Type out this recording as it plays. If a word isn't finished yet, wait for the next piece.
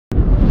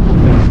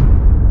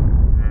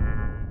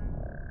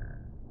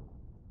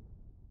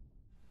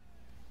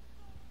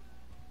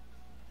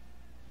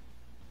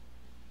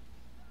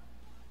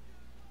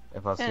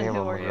If I see And him,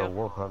 who I'm are gonna go you?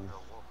 wolf hunting.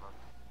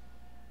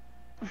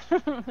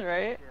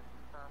 Right?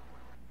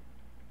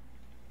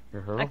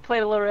 You're who? I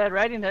played a Little Red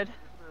Riding Hood.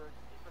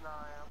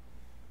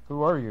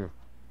 Who are you?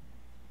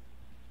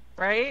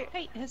 Right?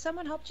 Hey, has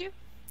someone helped you?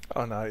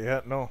 Oh, not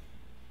yet, no.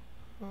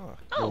 Oh.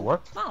 You're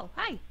what? Oh,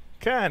 hi.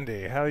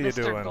 Candy, how you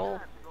Mr. doing?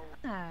 Gold.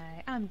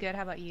 Hi, I'm good.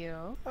 How about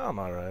you? I'm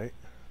alright.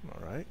 I'm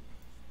alright.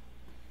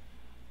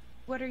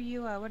 What are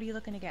you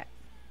looking to get?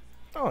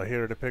 Oh,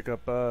 here to pick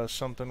up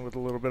something with a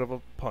little bit of a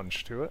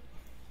punch to it.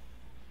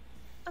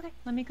 Okay,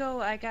 let me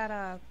go. I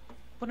got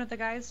one of the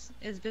guys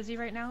is busy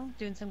right now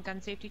doing some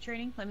gun safety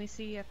training. Let me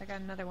see if I got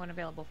another one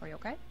available for you,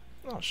 okay?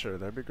 Oh, sure,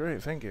 that'd be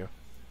great. Thank you.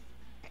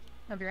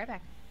 I'll be right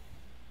back.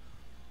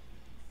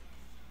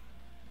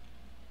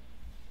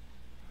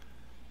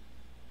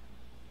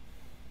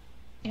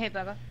 Hey,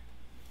 Bubba.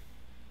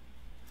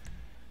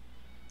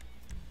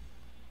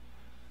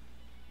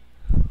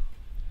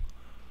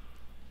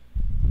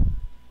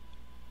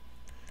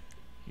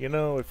 You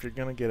know, if you're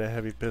gonna get a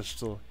heavy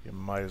pistol, you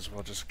might as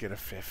well just get a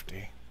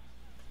 50.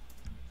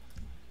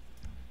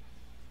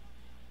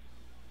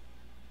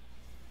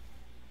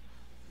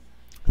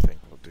 I think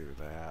we'll do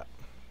that.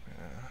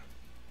 Yeah.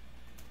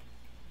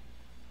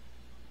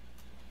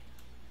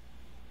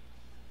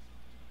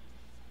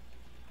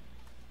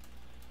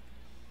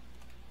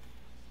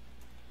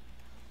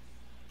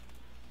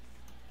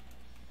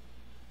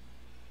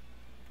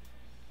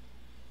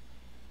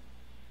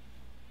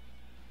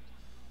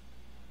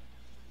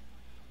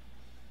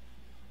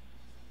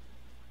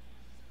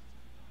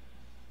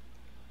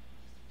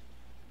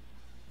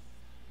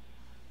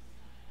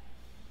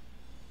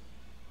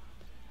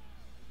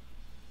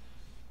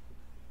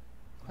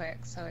 Quick,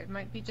 so it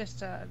might be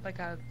just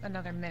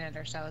another minute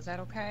or so. Is that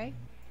okay?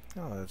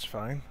 Oh, that's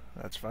fine.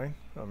 That's fine.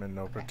 I'm in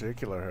no Okay.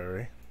 particular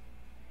hurry.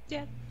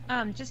 Yeah.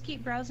 Just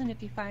keep browsing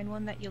if you find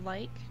one that you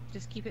like.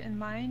 Just keep it in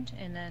mind,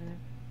 and then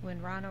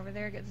when Ron over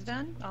there gets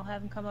done, I'll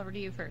have him come over to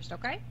you first,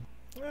 okay?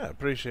 Yeah,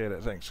 appreciate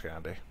it. Thanks,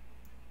 Candy.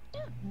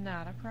 Yeah,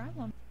 not a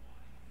problem.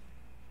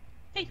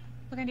 Hey,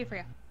 what can I do for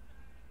you?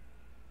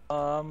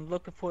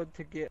 Looking forward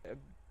to get.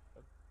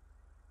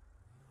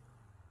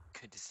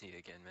 Good to see you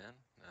again, man.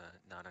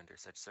 Not under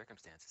such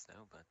circumstances,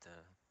 though,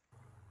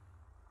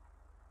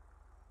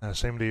 but,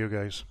 Same to you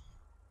guys.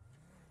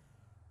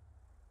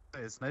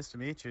 It's nice to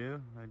meet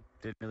you. I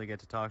didn't really get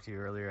to talk to you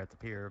earlier at the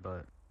pier,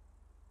 but...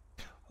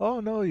 Oh,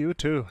 no, you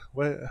too.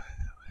 What?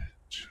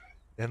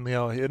 In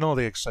all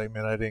the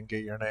excitement, I didn't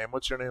get your name.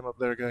 What's your name up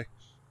there, guy?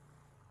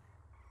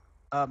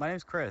 My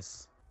name's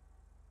Chris.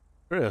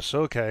 Chris,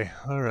 okay.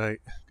 Alright.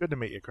 Good to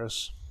meet you,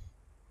 Chris.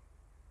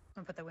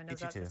 I'll put the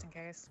windows you up too. just in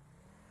case.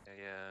 hey,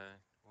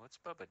 what's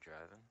Bubba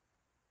driving?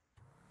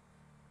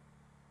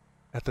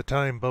 At the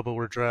time, Bubba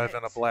were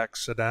driving a black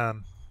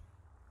sedan.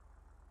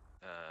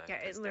 Yeah,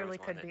 it 'Cause there literally was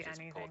one could that be just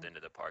anything. pulled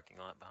into the parking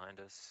lot behind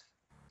us.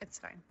 It's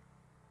fine.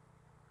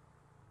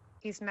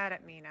 He's mad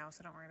at me now,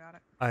 so don't worry about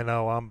it. I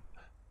know,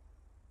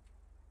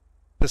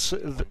 This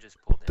One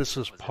just pulled in. this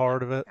is Was it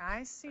part like of it.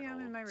 I see an him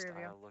in old my rear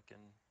view. style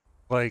looking?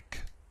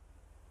 Like,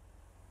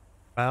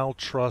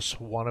 maltrust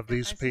one of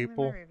these I see him in my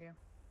people, rear view.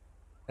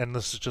 and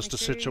this is just Make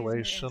a sure you're using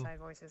your situation. inside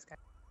voices, guys.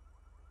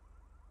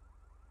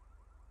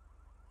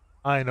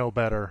 I know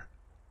better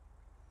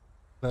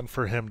than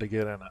for him to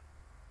get in it.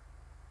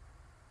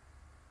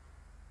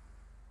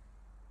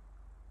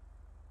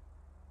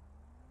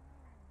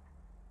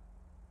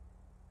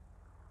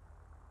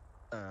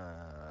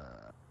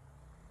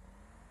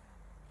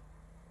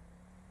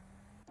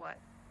 What?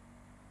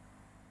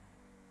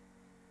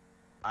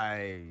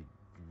 I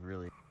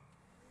really...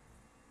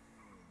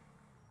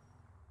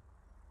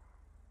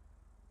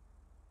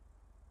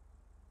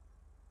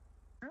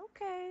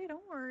 Okay,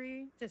 don't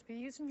worry. Just be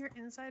using your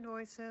inside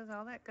voices,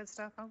 all that good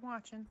stuff. I'm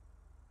watching.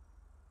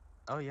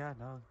 Oh yeah,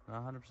 no,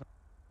 100%.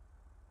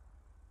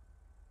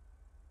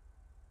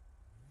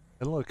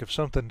 And look, if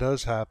something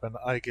does happen,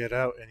 I get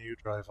out and you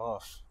drive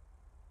off.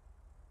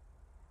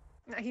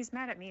 No, he's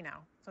mad at me now,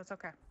 so it's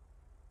okay.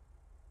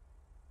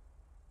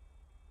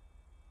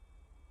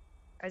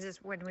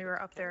 When we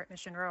were up there at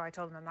Mission Row, I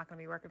told him I'm not going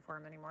to be working for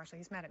him anymore, so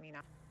he's mad at me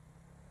now.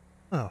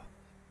 Oh.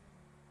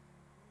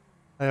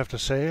 I have to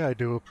say, I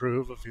do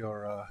approve of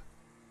your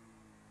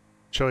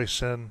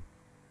choice in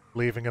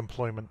leaving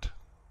employment.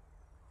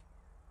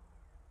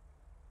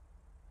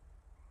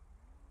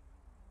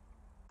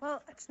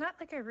 Well, it's not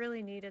like I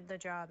really needed the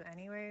job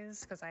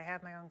anyways, because I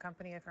have my own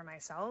company for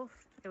myself.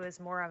 It was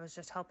more I was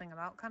just helping him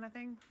out kind of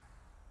thing.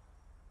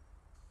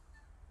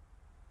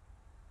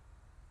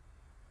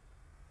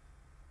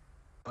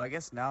 Well, I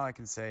guess now I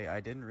can say I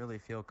didn't really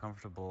feel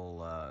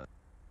comfortable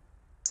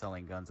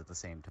selling guns at the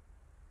same time.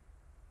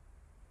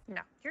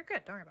 No, you're good.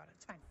 Don't worry about it.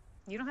 It's fine.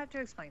 You don't have to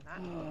explain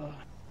that.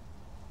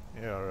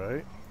 Yeah,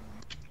 alright.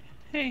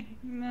 Hey,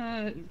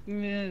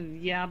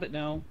 yeah, but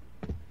no.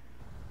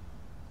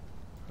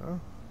 Huh?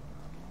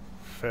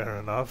 Fair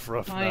enough.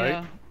 Rough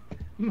night.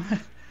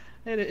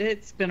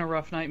 It's been a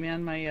rough night,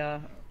 man. My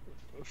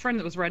friend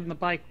that was riding the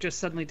bike just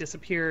suddenly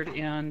disappeared,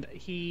 and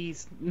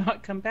he's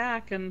not come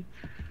back, and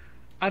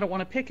I don't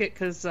want to pick it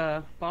because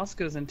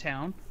Bosco's in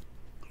town.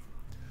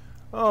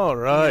 All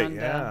right, And,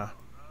 yeah.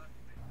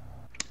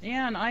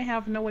 And I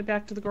have no way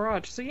back to the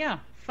garage. So yeah,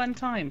 fun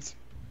times.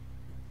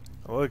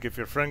 Look, if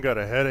your friend got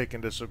a headache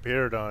and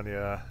disappeared on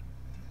you,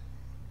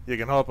 you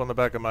can hop on the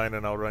back of mine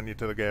and I'll run you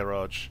to the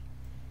garage.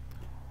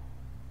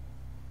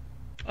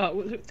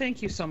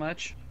 Thank you so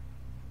much.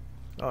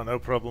 Oh, no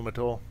problem at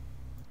all.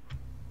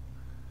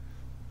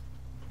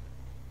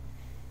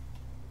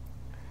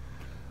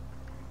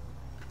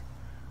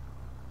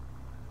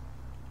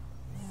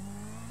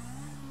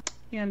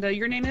 And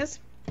your name is?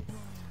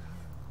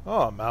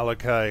 Oh,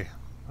 Malachi.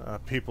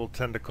 People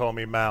tend to call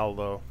me Mal,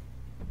 though.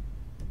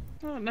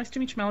 Oh, nice to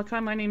meet you, Malachi.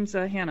 My name's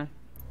Hannah.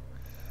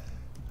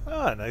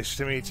 Ah, nice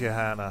to meet you,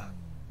 Hannah.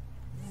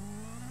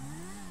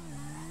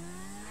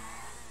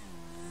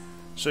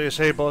 So you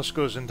say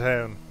Bosco's in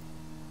town?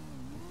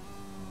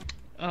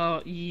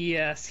 Oh,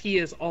 yes. He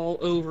is all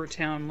over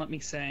town, let me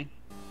say.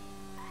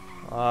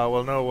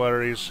 Well, no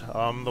worries.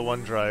 I'm the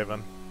one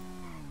driving.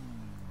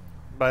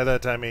 By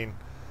that, I mean,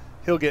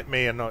 he'll get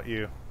me and not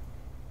you.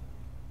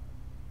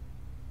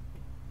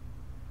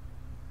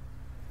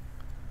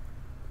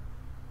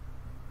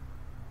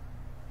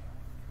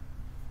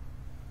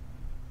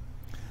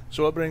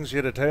 So what brings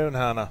you to town,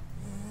 Hannah?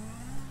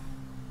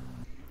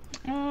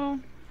 Oh,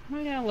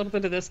 yeah, a little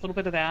bit of this, a little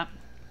bit of that.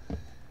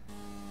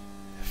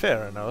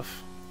 Fair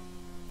enough.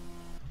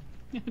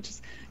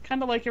 Just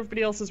kind of like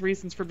everybody else's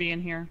reasons for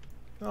being here.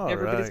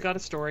 Everybody's got a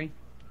story.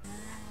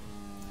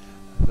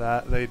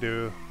 That they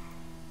do.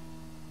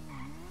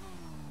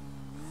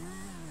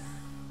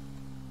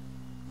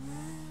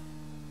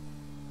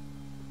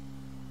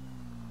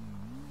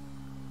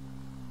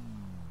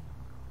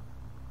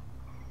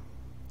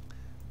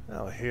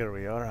 Well, here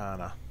we are,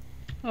 Hannah.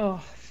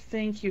 Oh,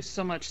 thank you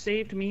so much.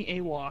 Saved me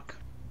a walk.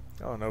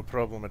 Oh, no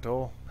problem at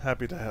all.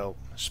 Happy to help,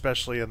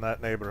 especially in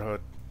that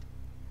neighborhood.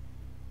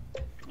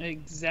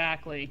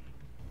 Exactly.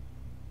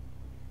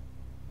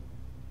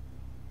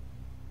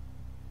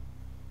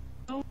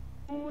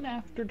 Alone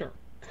after dark.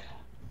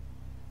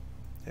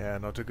 Yeah,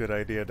 not a good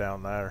idea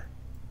down there.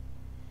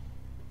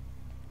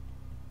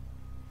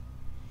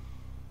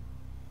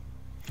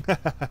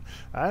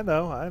 I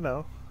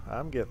know.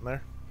 I'm getting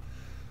there.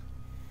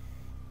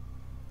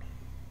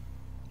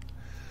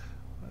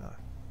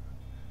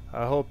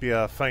 I hope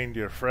you find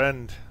your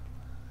friend,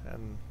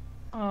 and...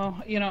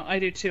 Oh, you know, I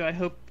do too. I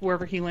hope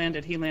wherever he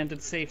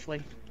landed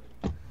safely.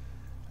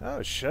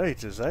 Oh,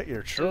 shite, is that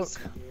your truck?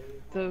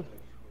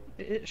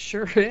 It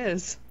sure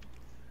is.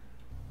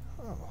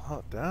 Oh,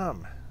 hot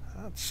damn.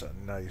 That's a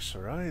nice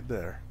ride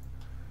there.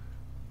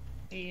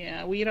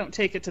 Yeah, well, you don't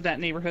take it to that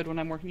neighborhood when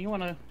I'm working. You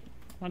wanna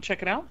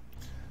check it out?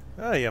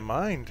 Oh, you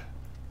mind?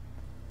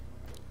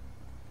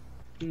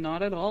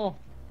 Not at all.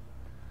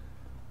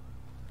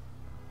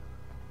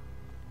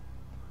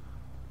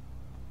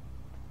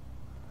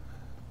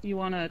 You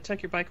wanna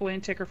tuck your bike away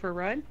and take her for a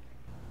ride?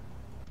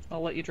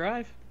 I'll let you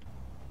drive.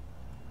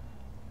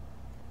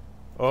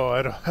 Oh,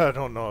 I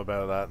don't know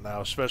about that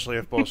now, especially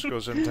if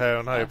Bosco's in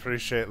town. I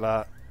appreciate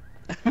that.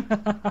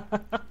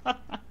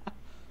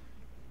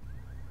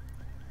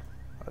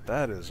 But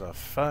that is a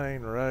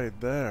fine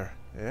ride there.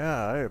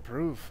 Yeah, I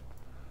approve.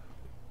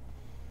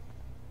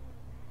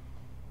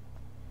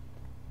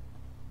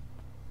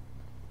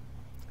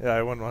 Yeah,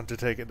 I wouldn't want to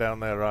take it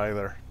down there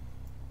either.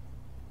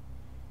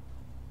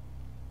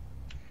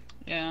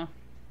 Yeah.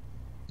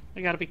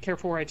 I gotta be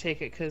careful where I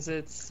take it, because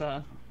it's,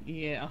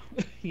 yeah,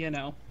 you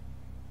know.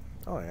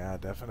 Oh yeah,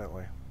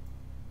 definitely.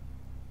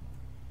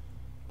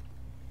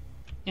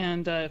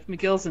 And if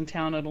Miguel's in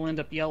town, it'll end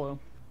up yellow.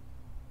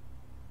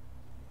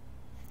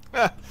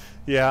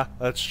 Yeah,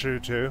 that's true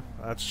too.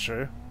 That's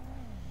true.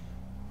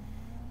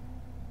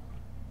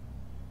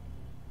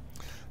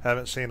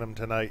 Haven't seen him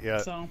tonight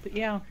yet. So, but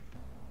yeah.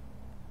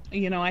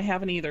 You know, I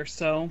haven't either,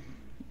 so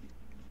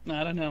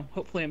I don't know.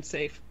 Hopefully I'm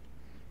safe.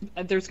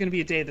 There's going to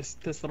be a day this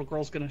little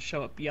girl's going to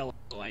show up yellow.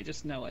 I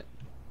just know it.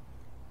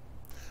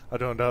 I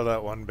don't know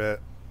that one bit.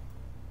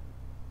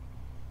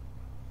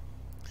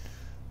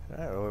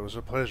 Yeah, well, it was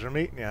a pleasure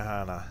meeting you,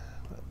 Hannah.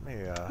 Let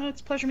me, Well,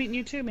 it's a pleasure meeting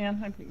you too,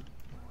 man. I'm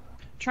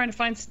trying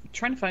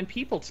to find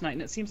people tonight,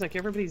 and it seems like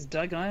everybody's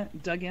dug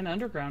in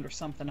underground or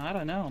something. I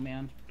don't know,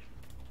 man.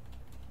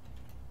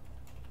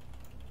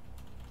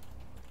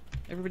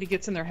 Everybody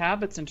gets in their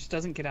habits and just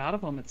doesn't get out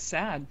of them. It's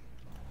sad.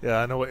 Yeah,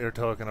 I know what you're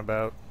talking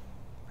about.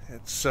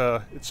 It's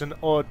an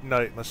odd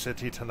night in the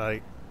city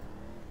tonight.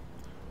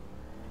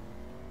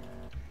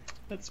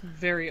 It's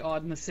very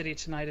odd in the city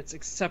tonight. It's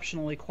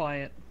exceptionally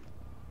quiet.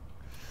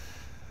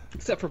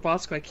 Except for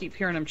Bosco, I keep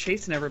hearing him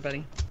chasing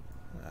everybody.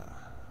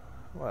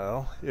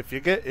 Well, if you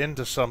get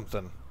into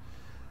something,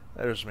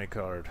 there's my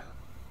card.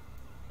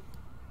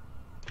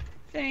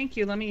 Thank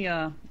you. Let me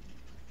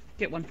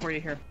get one for you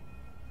here.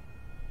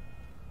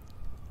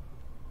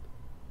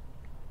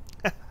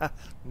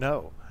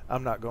 No,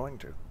 I'm not going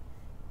to.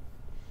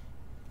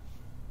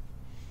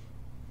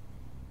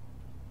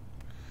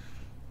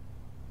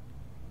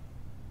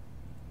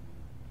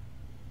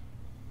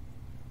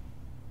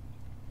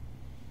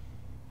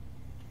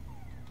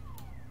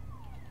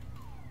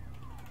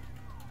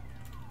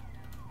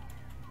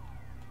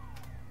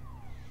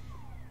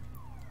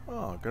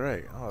 Oh,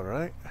 great. All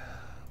right.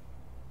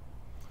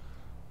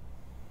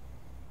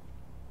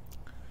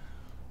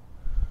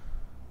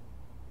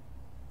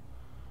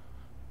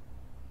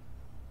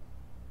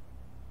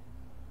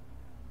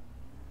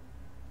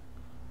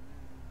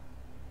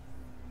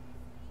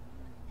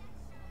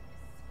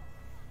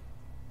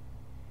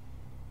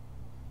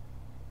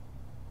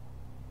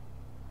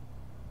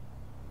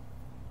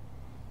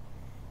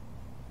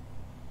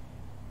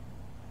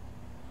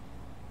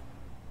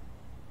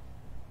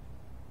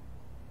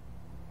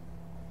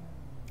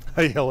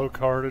 A yellow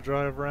car to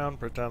drive around,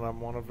 pretend I'm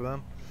one of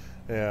them.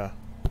 Yeah.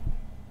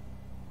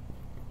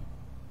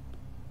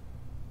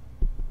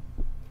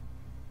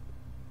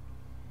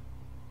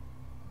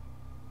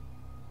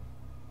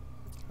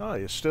 Oh,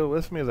 you still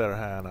with me there,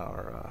 Hannah?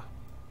 Or,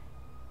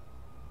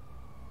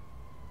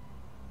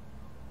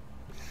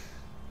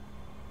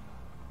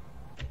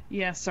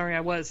 Yeah, sorry,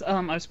 I was. I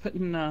was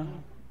putting.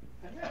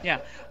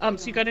 Yeah.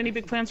 So you got any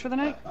big plans for the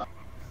night?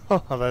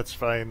 Oh, that's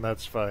fine.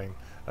 That's fine.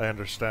 I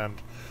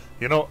understand.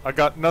 You know, I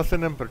got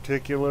nothing in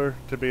particular,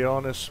 to be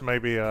honest.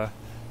 Maybe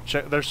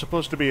there's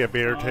supposed to be a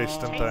beer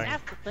tasting thing.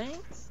 After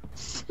things.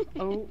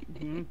 Oh,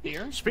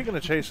 beer. Speaking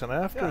of chasing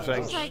after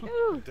things, It's like,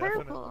 ooh,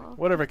 purple.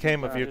 whatever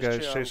came of you Just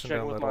guys chasing checking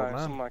down with that old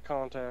some of man? my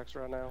contacts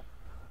right now.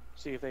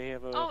 See if they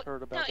have Oh,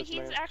 heard no, about this he's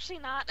man. actually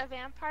not a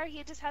vampire.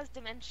 He just has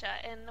dementia,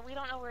 and we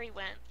don't know where he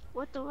went.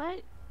 What the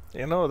what?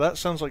 You know, that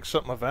sounds like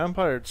something a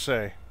vampire'd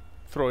say.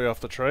 Throw you off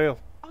the trail.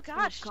 Oh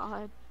gosh. Oh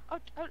God.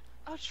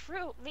 Oh,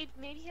 true.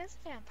 Maybe he is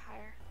a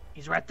vampire.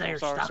 He's right there, I'm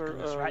sorry, stalking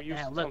sir. us right I'm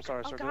now. Look.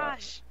 sorry, sir. Oh do I-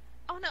 gosh.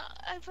 Oh no.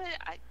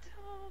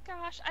 Oh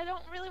gosh. I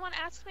don't really want to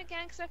ask him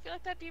again because I feel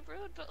like that'd be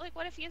rude. But like,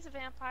 what if he is a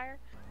vampire?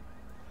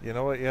 You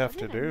know what you have What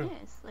to did I do?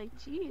 miss? Like,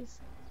 jeez.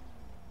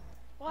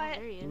 What?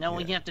 There he is. You know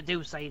what you have to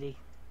do, Sadie.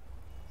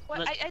 What?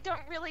 Look. I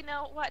don't really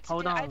know what to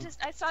Hold do. on.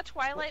 I saw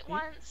Twilight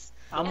once.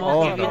 I'm and gonna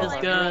I give you feel this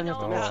like gun, I know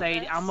about Sadie.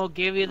 this. I'm gonna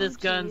give you this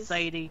gun, jeez.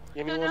 Sadie.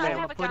 Give me No, one no, I minute.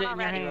 have a Put gun it in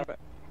your already. hand.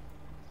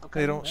 Okay,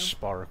 They don't well.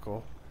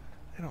 sparkle.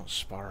 They don't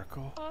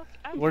sparkle. Oh,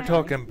 We're okay.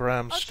 talking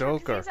Bram Oh, true,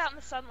 'cause Stoker. he's out in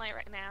the sunlight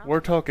right now. We're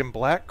talking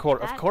Black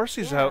Court. Of That- course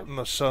he's yeah. out in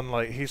the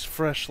sunlight. He's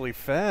freshly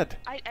fed.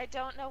 I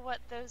don't know what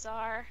those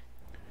are.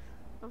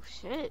 Oh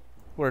shit.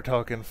 We're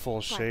talking full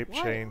Like shape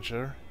what?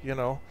 changer. You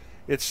know,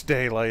 it's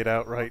daylight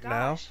out right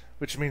now, gosh.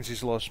 which means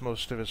he's lost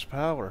most of his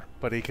power,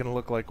 but he can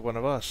look like one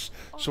of us.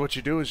 So Oh. what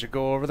you do is you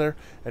go over there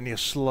and you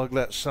slug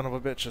that son of a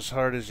bitch as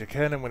hard as you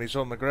can, and when he's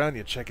on the ground,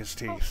 you check his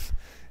teeth.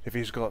 If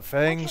he's got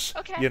fangs,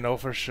 Okay. you know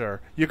for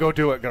sure. You go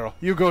do it, girl.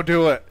 You go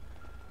do it.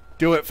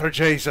 Do it for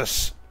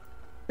Jesus.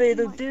 Oh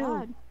my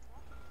God.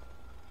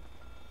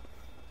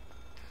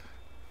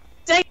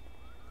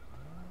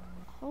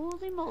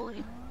 Holy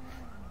moly.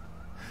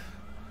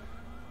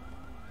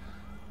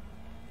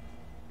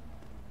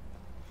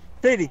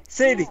 Sadie,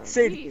 Oh,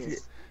 Sadie.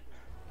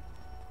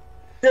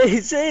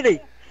 jeez.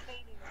 Sadie.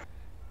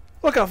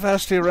 Look how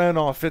fast he ran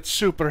off. It's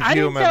I didn't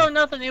superhuman. tell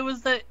nothing. It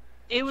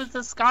was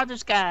the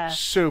Scottish guy.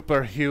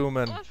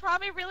 Superhuman. That was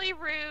probably really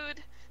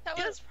rude. That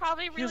was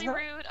probably really not-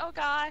 rude. Oh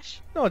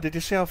gosh. No, did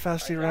you see how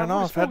fast he ran I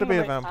off? Had to be a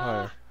responded,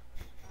 vampire.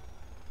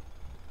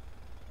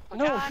 Oh,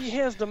 No, gosh. he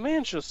has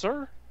dementia,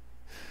 sir.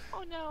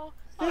 Oh no.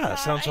 Oh, Yeah, God.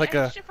 sounds I like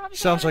a- should probably go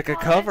sounds and like a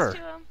apologize cover. to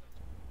him.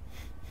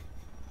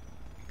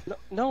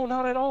 No,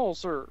 not at all,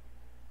 sir.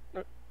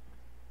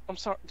 I'm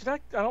sorry.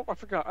 I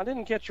forgot. I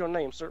didn't catch your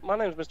name, sir. My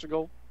name's Mr.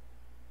 Gold.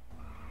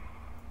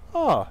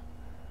 Oh.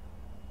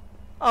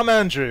 I'm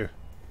Andrew.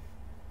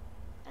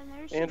 And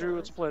there she Andrew, goes.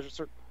 it's a pleasure,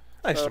 sir.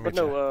 Nice to But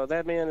meet you. no,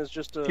 that man is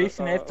just a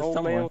Chasing after old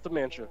man someone. with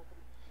dementia.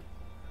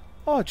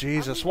 Oh,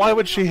 Jesus. Why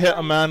would she hit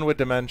a man with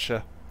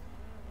dementia?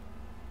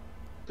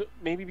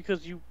 Maybe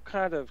because you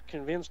kind of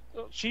convinced.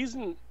 She's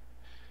in.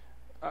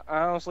 I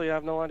honestly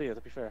have no idea,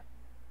 to be fair.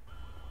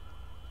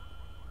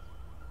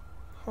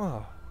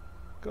 Oh,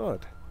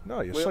 good.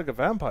 No, you're Well, like a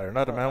vampire,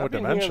 not a man I've with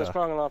been here in this dementia.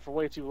 parking lot for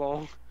way too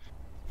long.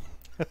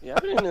 Yeah,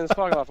 I've been in this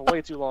parking lot for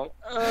way too long.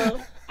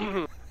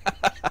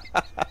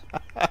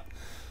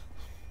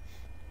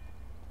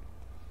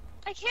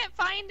 I can't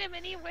find him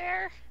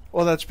anywhere.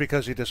 Well, that's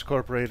because you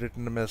discorporated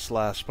in the mist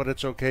last, but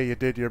it's okay. You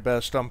did your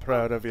best. I'm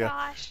proud of you.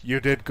 Gosh. You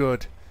did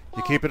good. You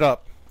Well- keep it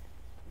up.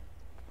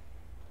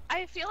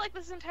 I feel like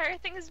this entire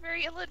thing is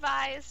very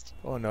ill-advised.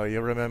 Oh, no,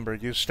 you remember,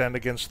 you stand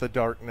against the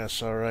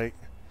darkness, all right?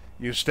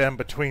 You stand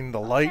between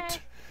the light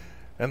Okay.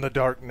 and the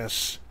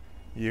darkness.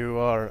 You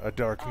are a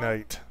dark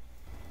knight.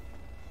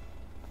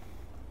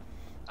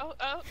 Oh,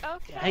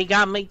 okay. He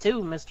got me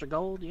too, Mr.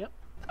 Gold. Yep.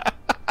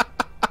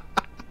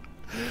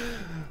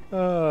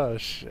 Oh,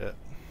 shit.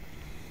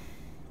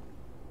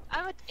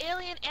 I'm an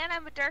alien and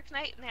I'm a dark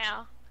knight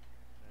now.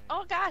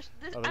 Oh gosh,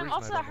 Oh, the I'm reason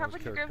also I a don't know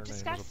his harbinger of character name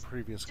is disgust. a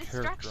previous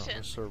character on destruction.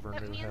 the server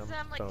That knew means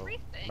him, like though three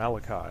things.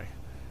 Malachi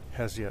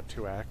has yet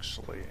to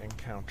actually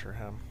encounter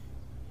him.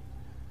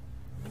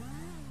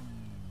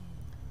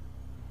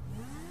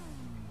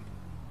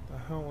 The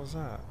hell was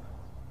that?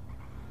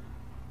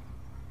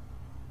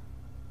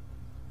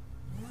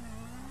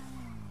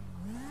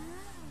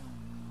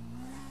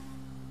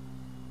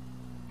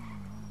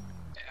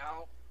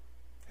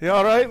 You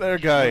alright there,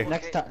 guy?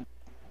 Next time.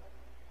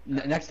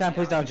 Next time,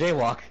 please don't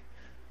jaywalk.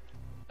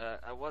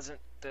 I wasn't.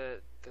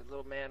 The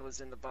little man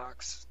was in the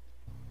box.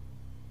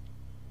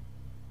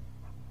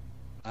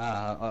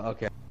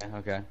 Okay.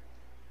 Okay.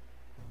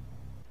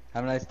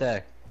 Have a nice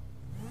day.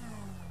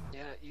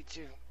 Yeah, you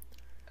too.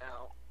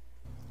 Ow.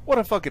 What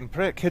a fucking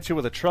prick. Hits you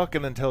with a truck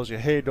and then tells you,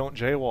 hey, don't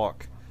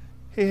jaywalk.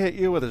 He hit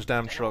you with his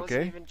damn truck, I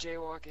wasn't eh? even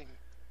jaywalking.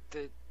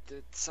 The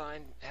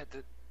sign had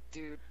the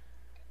dude.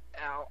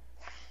 Ow.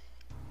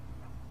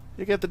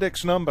 You get the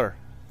dick's number.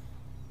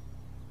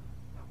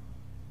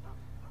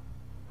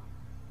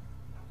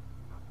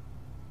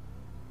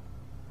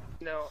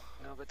 No,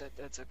 but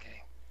that's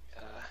okay.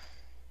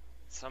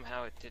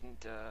 Somehow it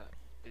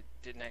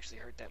didn't actually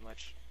hurt that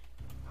much.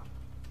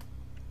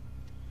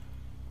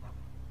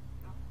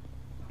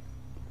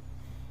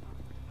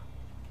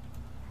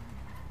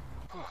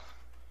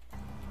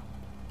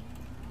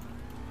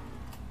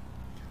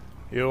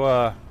 You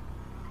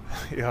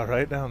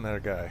alright down there,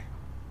 guy?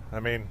 I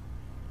mean,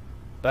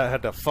 that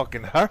had to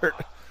fucking hurt.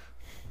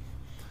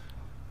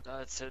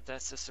 That's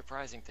the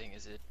surprising thing,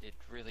 is it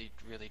really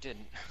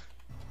didn't.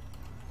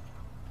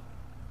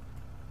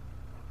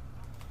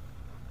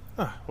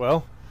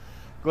 Well,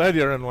 glad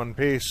you're in one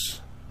piece.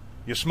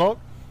 You smoke?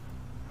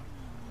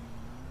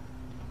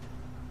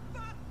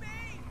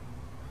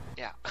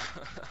 Yeah.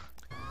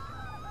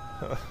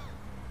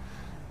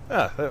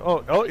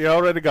 Oh, you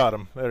already got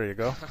him. There you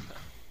go.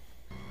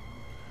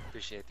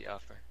 Appreciate the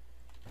offer.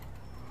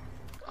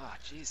 Oh,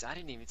 jeez, I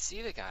didn't even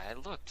see the guy. I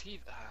looked.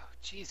 Oh,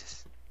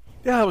 Jesus.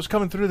 Yeah, I was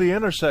coming through the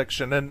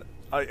intersection, and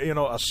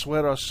I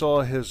swear I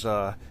saw his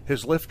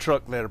lift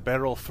truck there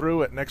barrel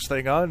through it. Next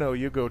thing I know,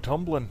 you go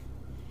tumbling.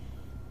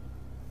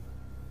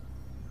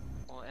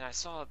 Well, and I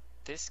saw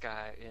this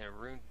guy in a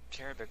ruined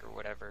Cherubic or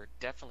whatever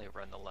definitely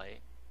run the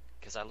light,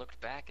 because I looked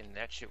back and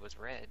that shit was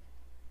red.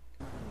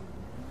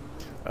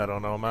 I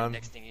don't know, man.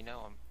 Next thing you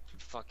know, I'm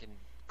fucking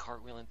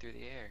cartwheeling through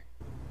the air.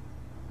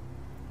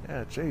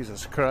 Yeah,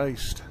 Jesus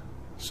Christ.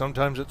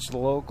 Sometimes it's the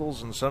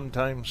locals, and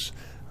sometimes,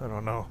 I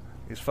don't know,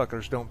 these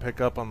fuckers don't pick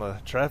up on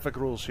the traffic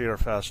rules here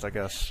fast, I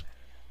guess.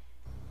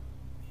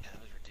 Yeah,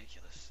 that was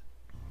ridiculous.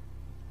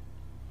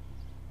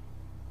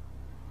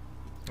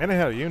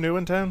 Anyhow, you new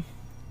in town?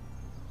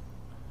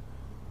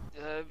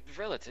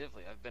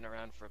 Relatively. I've been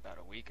around for about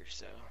a week or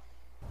so.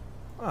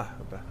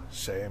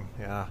 Same,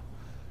 yeah.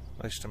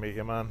 Nice to meet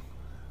you, man.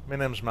 My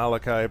name's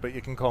Malachi, but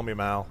you can call me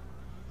Mal.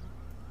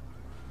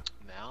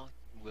 Mal?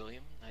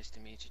 William? Nice to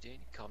meet you, dude.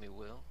 Call me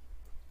Will.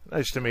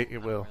 Nice to meet you,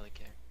 I Will. don't really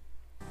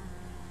care.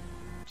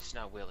 Just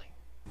not Willie.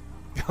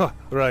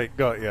 Right,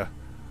 got ya.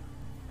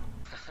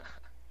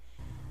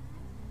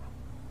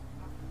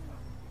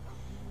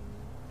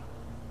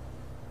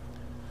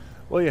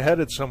 Well, you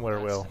headed somewhere,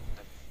 Will.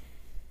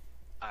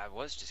 I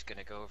was just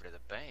gonna go over to the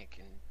bank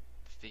and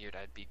figured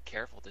I'd be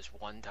careful this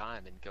one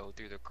time and go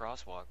through the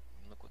crosswalk.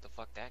 Look what the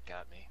fuck that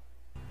got me.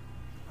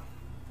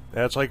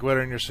 That's like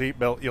wearing your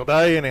seatbelt. You'll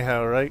die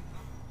anyhow, right?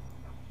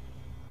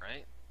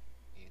 Right?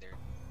 Either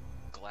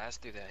glass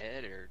through the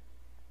head or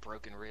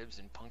broken ribs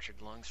and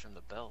punctured lungs from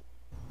the belt.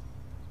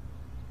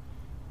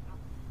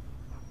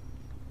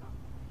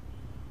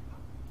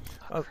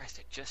 Oh, Christ,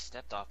 I just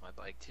stepped off my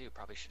bike too.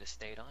 Probably should have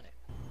stayed on it.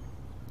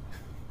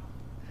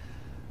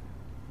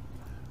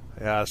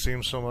 Yeah, it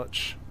seems so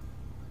much.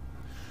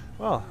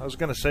 Well, I was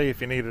gonna say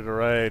if you needed a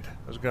ride,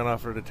 I was gonna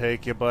offer to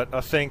take you, but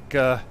I think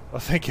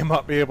you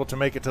might be able to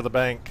make it to the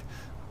bank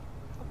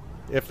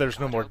if there's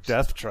no more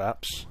death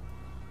traps.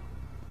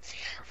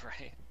 Yeah,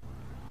 right.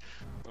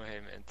 Well,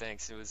 hey man,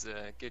 thanks. It was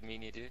good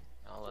meeting you, dude.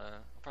 I'll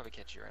probably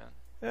catch you around.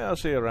 Yeah, I'll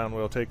see you around,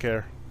 Will. Take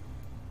care.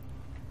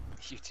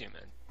 You too,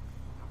 man.